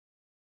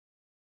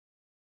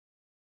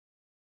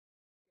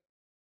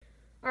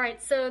All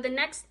right, so the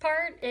next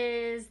part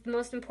is the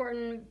most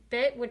important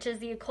bit, which is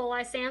the E.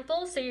 coli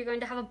sample. So you're going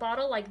to have a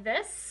bottle like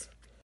this.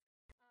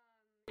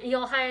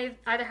 You'll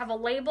either have a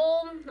label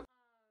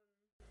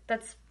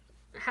that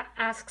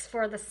asks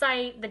for the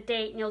site, the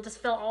date, and you'll just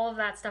fill all of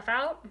that stuff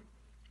out.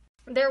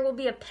 There will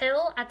be a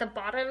pill at the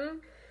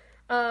bottom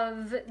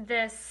of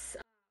this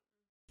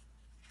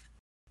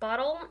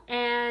bottle,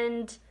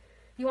 and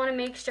you want to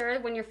make sure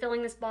when you're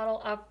filling this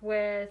bottle up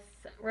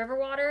with river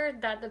water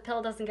that the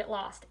pill doesn't get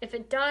lost. If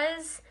it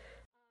does,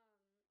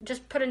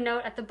 just put a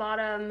note at the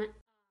bottom,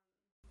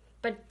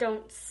 but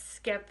don't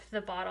skip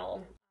the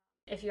bottle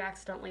if you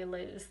accidentally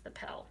lose the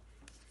pill.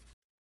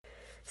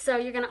 So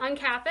you're going to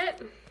uncap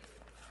it,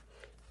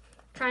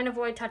 try and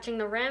avoid touching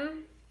the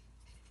rim.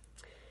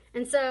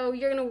 And so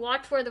you're going to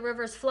watch where the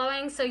river is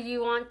flowing, so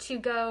you want to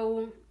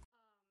go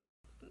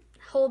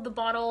hold the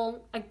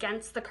bottle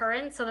against the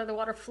current so that the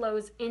water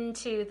flows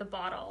into the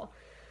bottle.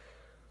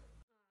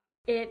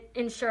 It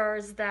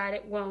ensures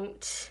that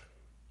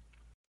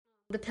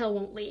the pill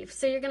won't leave.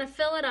 So you're going to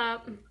fill it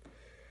up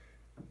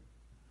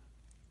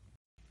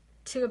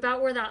to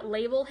about where that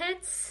label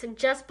hits,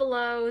 just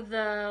below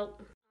the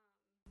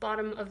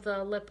bottom of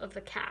the lip of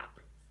the cap.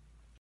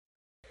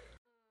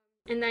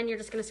 And then you're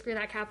just going to screw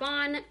that cap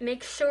on.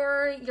 Make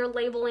sure you're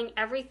labeling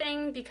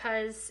everything,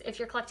 because if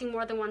you're collecting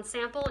more than one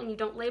sample and you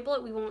don't label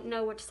it, we won't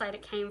know which site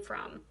it came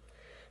from.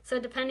 So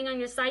depending on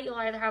your site, you'll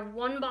either have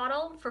one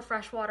bottle for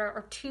freshwater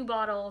or two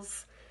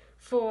bottles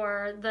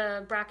for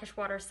the brackish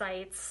water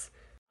sites.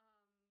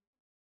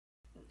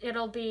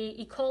 It'll be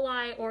E.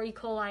 coli or E.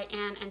 coli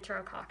and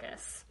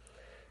Enterococcus.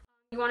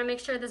 You want to make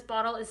sure this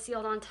bottle is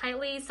sealed on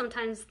tightly.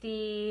 Sometimes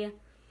the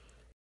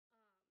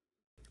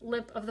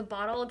lip of the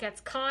bottle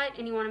gets caught,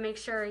 and you want to make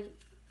sure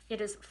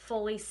it is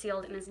fully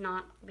sealed and is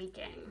not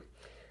leaking.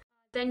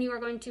 Then you are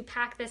going to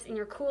pack this in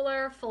your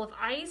cooler full of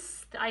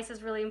ice. The ice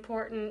is really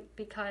important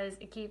because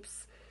it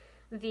keeps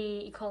the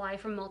E. coli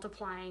from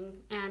multiplying,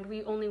 and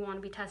we only want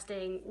to be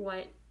testing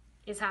what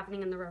is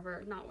happening in the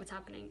river, not what's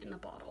happening in the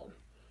bottle.